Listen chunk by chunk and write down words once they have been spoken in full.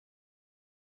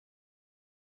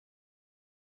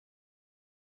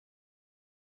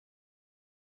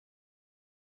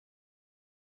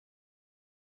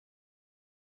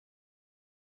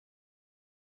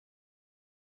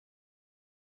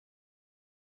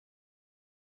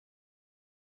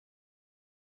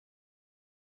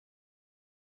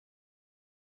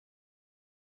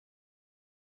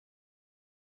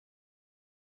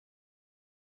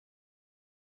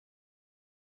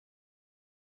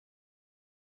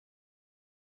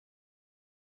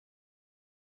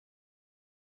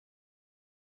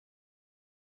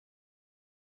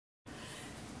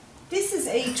This is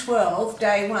E12,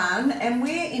 day 1, and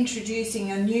we're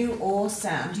introducing a new OR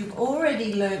sound. You've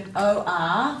already learnt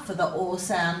OR for the OR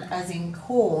sound as in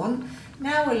corn.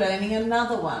 Now we're learning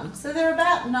another one. So there are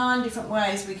about 9 different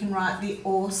ways we can write the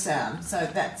OR sound. So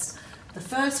that's the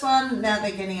first one. Now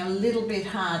they're getting a little bit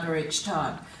harder each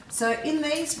time. So in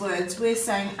these words, we're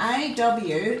saying AW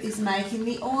is making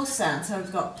the OR sound. So we've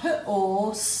got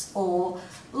P-OR, S-OR,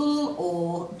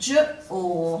 L-OR,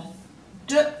 J-OR,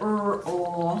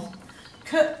 D-R-OR,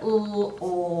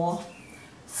 K-L-OR,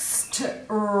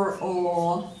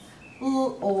 St-R-OR,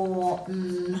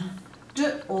 L-OR-N,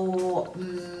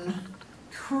 D-OR-N,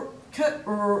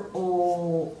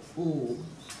 K-R-O-L.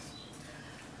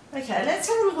 Okay, let's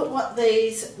have a look at what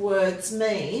these words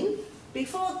mean.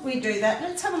 Before we do that,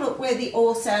 let's have a look where the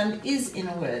OR sound is in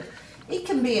a word. It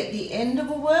can be at the end of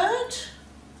a word,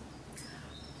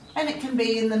 and it can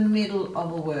be in the middle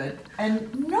of a word.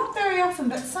 And not very often,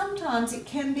 but sometimes it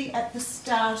can be at the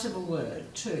start of a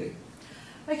word too.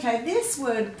 Okay, this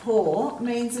word paw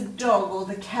means a dog or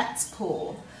the cat's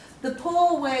paw. The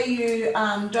paw where you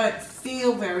don't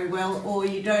feel very well or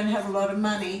you don't have a lot of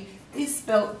money is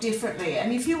spelt differently.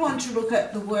 And if you want to look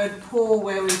at the word pour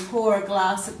where we pour a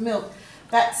glass of milk,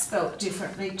 that's spelt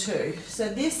differently too. So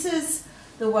this is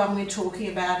the one we're talking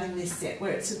about in this set,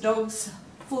 where it's a dog's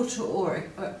foot or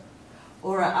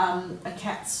a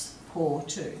cat's paw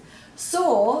too.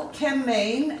 Saw can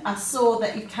mean a saw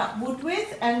that you cut wood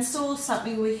with, and saw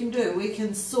something we can do. We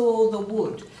can saw the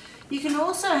wood. You can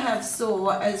also have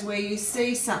saw as where you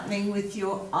see something with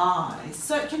your eyes.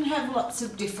 So it can have lots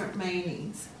of different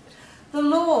meanings. The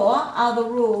law are the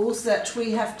rules that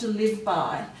we have to live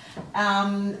by,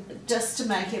 just to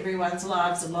make everyone's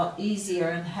lives a lot easier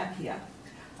and happier.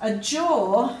 A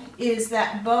jaw is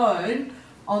that bone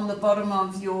on the bottom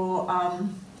of your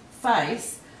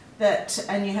face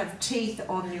and you have teeth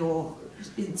on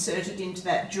inserted into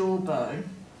that jawbone.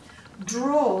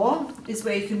 Draw is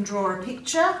where you can draw a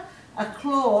picture. A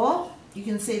claw, you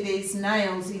can see these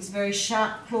nails, these very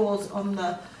sharp claws on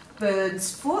the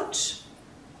bird's foot.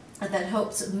 And that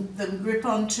helps them grip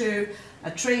onto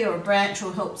a tree or a branch,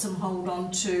 or helps them hold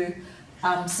on to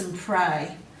some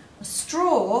prey. A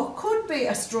straw could be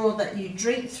a straw that you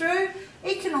drink through.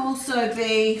 It can also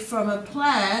be from a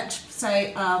plant,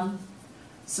 say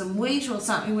some wheat or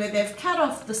something, where they've cut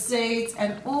off the seeds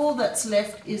and all that's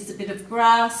left is a bit of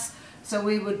grass, so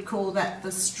we would call that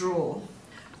the straw.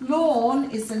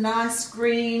 Lawn is the nice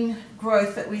green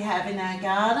growth that we have in our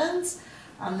gardens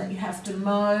that you have to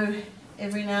mow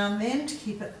every now and then to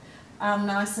keep it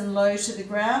nice and low to the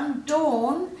ground.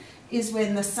 Dawn is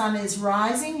when the sun is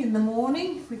rising in the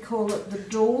morning. We call it the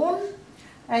dawn.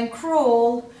 And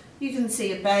crawl, you can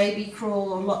see a baby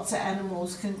crawl, or lots of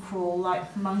animals can crawl,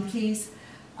 like monkeys.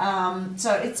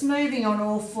 So it's moving on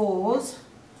all fours,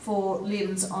 4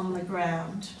 limbs on the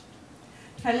ground.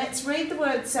 Okay, let's read the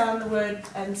word, sound the word,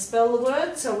 and spell the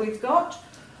word. So we've got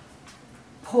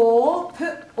paw,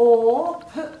 P-O,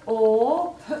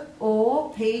 P-O,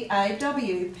 P-O,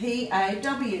 P-A-W,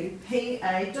 P-A-W,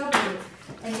 P-A-W.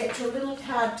 And get your little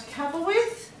card to cover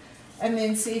with, and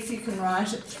then see if you can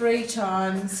write it 3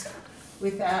 times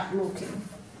without looking.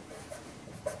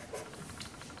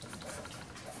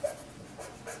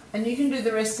 And you can do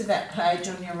the rest of that page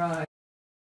on your own.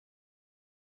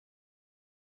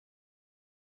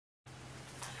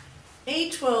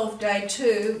 E12 day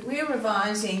 2, we're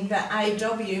revising that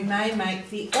AW may make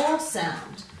the OR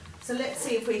sound. So let's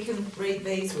see if we can read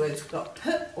these words. We've got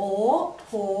P-OR,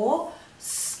 paw,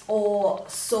 S-OR,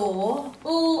 saw,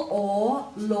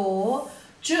 L-OR, law,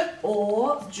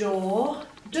 J-OR, jaw,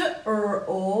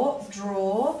 D-R-OR,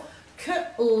 draw,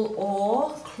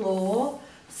 K-L-OR, claw,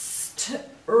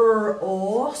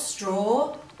 St-R-OR,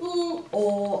 straw,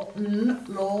 L-OR-N,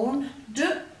 lawn,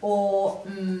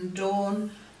 D-OR-N,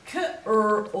 dawn,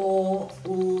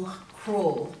 K-R-O-L,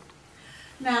 crawl.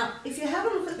 Now, if you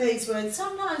have a look at these words,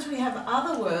 sometimes we have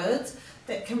other words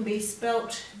that can be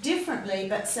spelt differently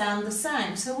but sound the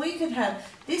same. So we could have,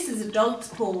 this is a dog's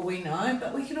paw, we know,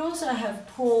 but we could also have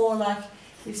paw, like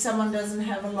if someone doesn't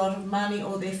have a lot of money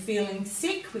or they're feeling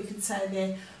sick, we could say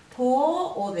they're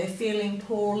poor or they're feeling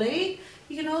poorly.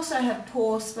 You can also have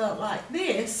paw spelt like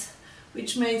this,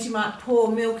 which means you might pour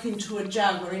milk into a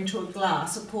jug or into a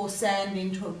glass, or pour sand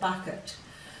into a bucket.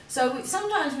 So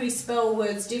sometimes we spell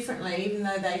words differently, even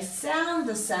though they sound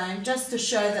the same, just to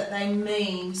show that they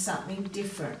mean something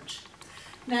different.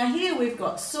 Now here we've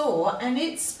got saw, and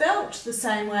it's spelt the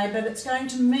same way, but it's going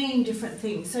to mean different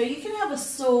things. So you can have a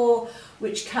saw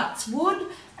which cuts wood,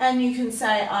 and you can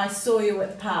say, I saw you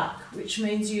at the park, which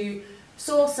means you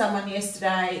saw someone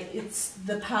yesterday. It's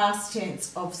the past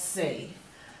tense of see.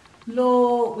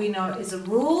 Law, we know, is a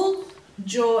rule.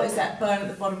 Jaw is that bone at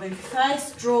the bottom of your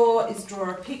face. Draw is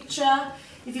draw a picture.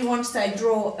 If you want to say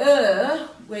drawer,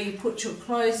 where you put your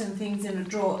clothes and things in a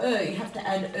drawer, you have to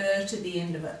add to the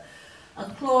end of it. A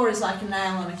claw is like a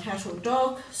nail on a cat or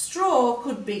dog. Straw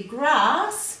could be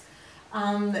grass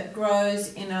that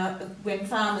grows when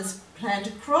farmers plant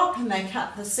a crop and they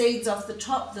cut the seeds off the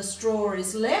top, the straw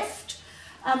is left.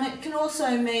 It can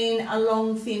also mean a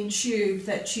long thin tube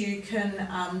that you can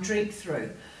drink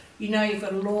through. You know you've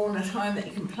got a lawn at home that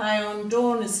you can play on.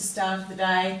 Dawn is the start of the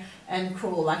day, and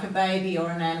crawl, like a baby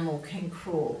or an animal can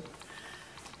crawl.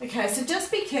 Okay, so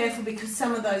just be careful because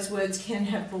some of those words can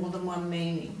have more than one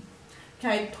meaning.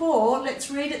 Okay, paw,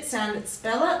 let's read it, sound it,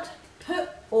 spell it.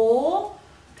 P-aw,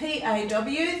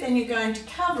 P-A-W, then you're going to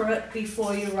cover it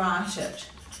before you write it.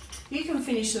 You can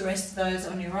finish the rest of those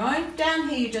on your own. Down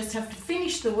here you just have to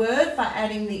finish the word by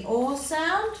adding the aw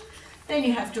sound. Then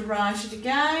you have to write it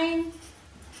again.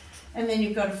 And then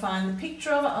you've got to find the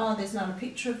picture of it. Oh, there's not a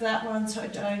picture of that one, so I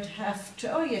don't have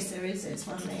to. Oh, yes, there is. There's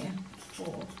one there.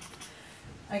 4.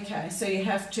 Okay, so you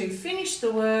have to finish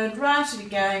the word, write it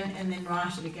again, and then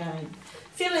write it again.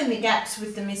 Fill in the gaps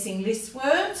with the missing list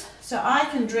words. So I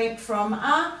can drink from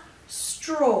a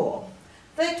straw.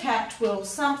 The cat will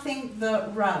something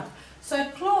the rug. So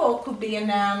claw could be a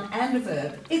noun and a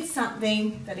verb. It's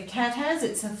something that a cat has.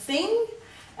 It's a thing.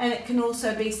 And it can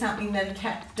also be something that a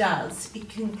cat does. It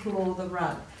can claw the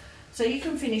rug. So you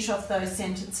can finish off those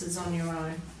sentences on your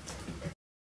own.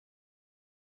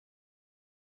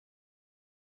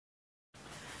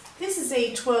 This is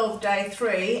E12 day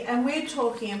 3, and we're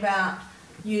talking about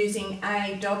using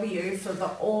AW for the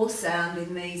aw sound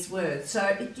in these words. So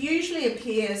it usually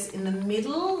appears in the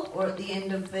middle or at the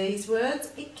end of these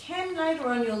words. It can, later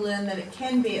on you'll learn that it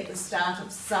can be at the start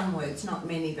of some words, not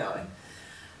many though.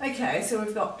 Okay, so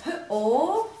we've got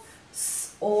p-aw,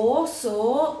 s-aw,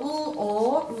 saw,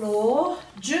 l-aw, law,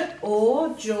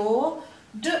 j-aw, jaw,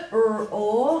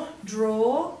 d-r-aw,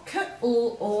 draw,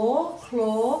 k-l-aw,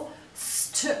 claw,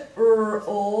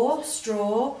 st-r-aw,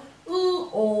 straw,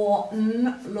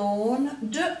 l-aw-n, lawn,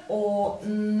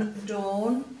 d-aw-n,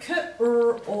 dawn,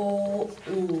 k-r-aw,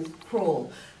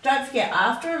 crawl. Don't forget,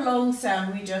 after a long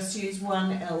sound, we just use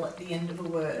one L at the end of a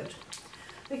word.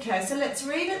 Okay, so let's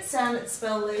read it, sound it,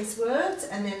 spell these words,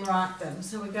 and then write them.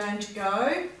 So we're going to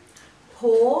go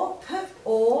paw,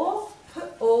 p-aw,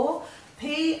 p-aw,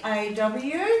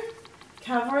 P-A-W,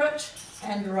 cover it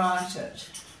and write it.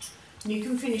 You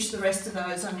can finish the rest of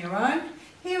those on your own.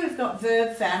 Here we've got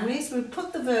verb families. We've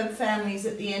put the verb families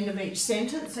at the end of each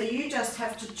sentence, so you just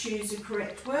have to choose the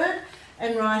correct word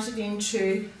and write it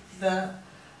into the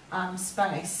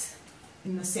space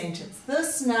in the sentence. The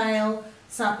snail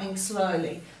something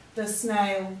slowly. The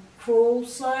snail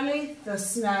crawls slowly. The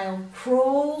snail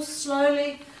crawls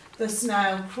slowly. The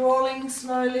snail crawling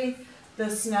slowly. The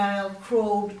snail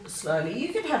crawled slowly.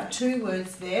 You could have two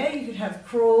words there. You could have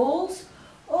crawls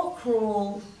or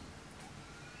crawl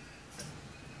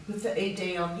with the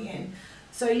ed on the end.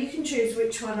 So you can choose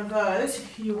which one of those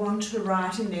you want to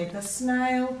write in there. The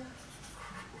snail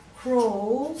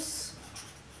crawls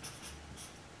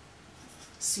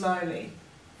slowly.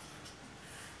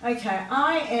 Okay,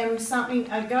 I am something,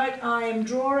 a goat, I am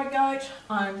draw a goat,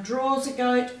 I am draws a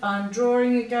goat, I am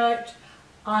drawing a goat,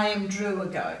 I am drew a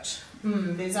goat.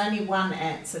 There's only one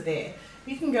answer there.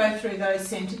 You can go through those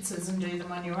sentences and do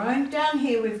them on your own. Down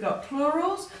here we've got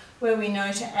plurals where we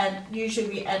know to add, usually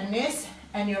we add an S,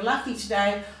 and you're lucky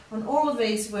today on all of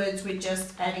these words we're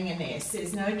just adding an S.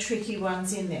 There's no tricky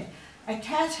ones in there. A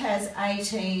cat has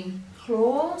 18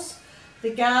 claws.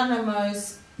 The gardener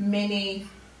mows many.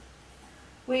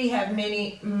 We have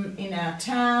many in our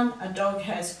town. A dog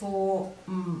has 4.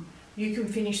 You can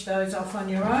finish those off on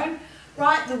your own.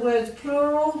 Write the words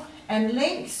plural and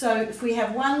link. So if we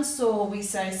have one saw, we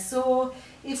say saw.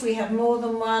 If we have more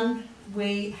than one,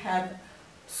 we have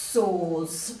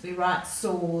saws. We write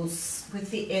saws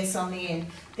with the S on the end.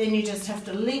 Then you just have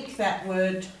to link that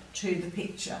word to the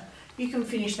picture. You can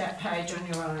finish that page on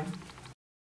your own.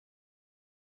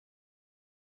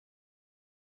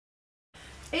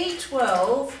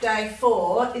 E12, day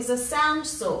 4, is a sound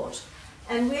sort.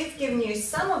 And we've given you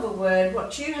some of a word.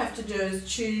 What you have to do is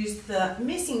choose the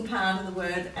missing part of the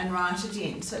word and write it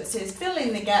in. So it says fill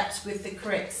in the gaps with the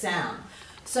correct sound.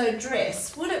 So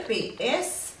dress, would it be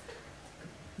S,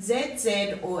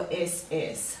 ZZ or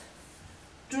SS?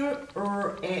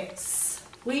 Dress.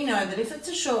 We know that if it's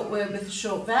a short word with a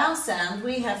short vowel sound,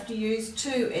 we have to use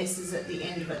 2 S's at the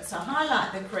end of it. So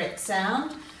highlight the correct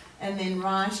sound and then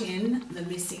write in the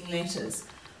missing letters.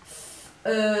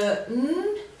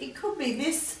 It could be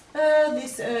this, or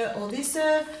this.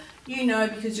 You know,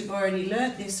 because you've already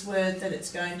learnt this word, that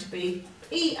it's going to be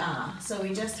ER. So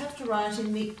we just have to write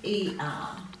in the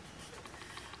ER.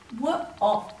 We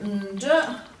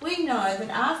know that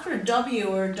after a W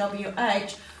or a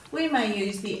WH, we may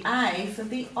use the A for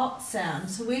the ot sound.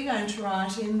 So we're going to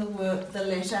write in the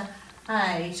letter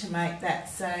A to make that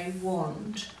say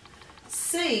wand.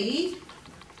 C,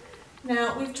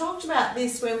 now we've talked about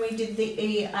this when we did the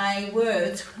EA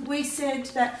words. We said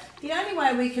that the only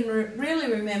way we can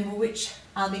really remember which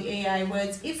are the EA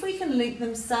words if we can link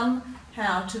them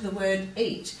somehow to the word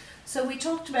eat. So we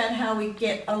talked about how we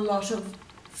get a lot of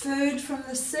food from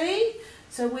the sea.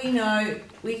 So we know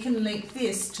we can link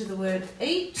this to the word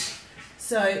eat.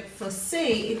 So for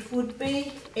C, it would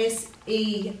be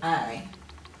SEA.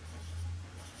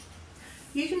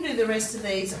 You can do the rest of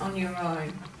these on your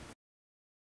own.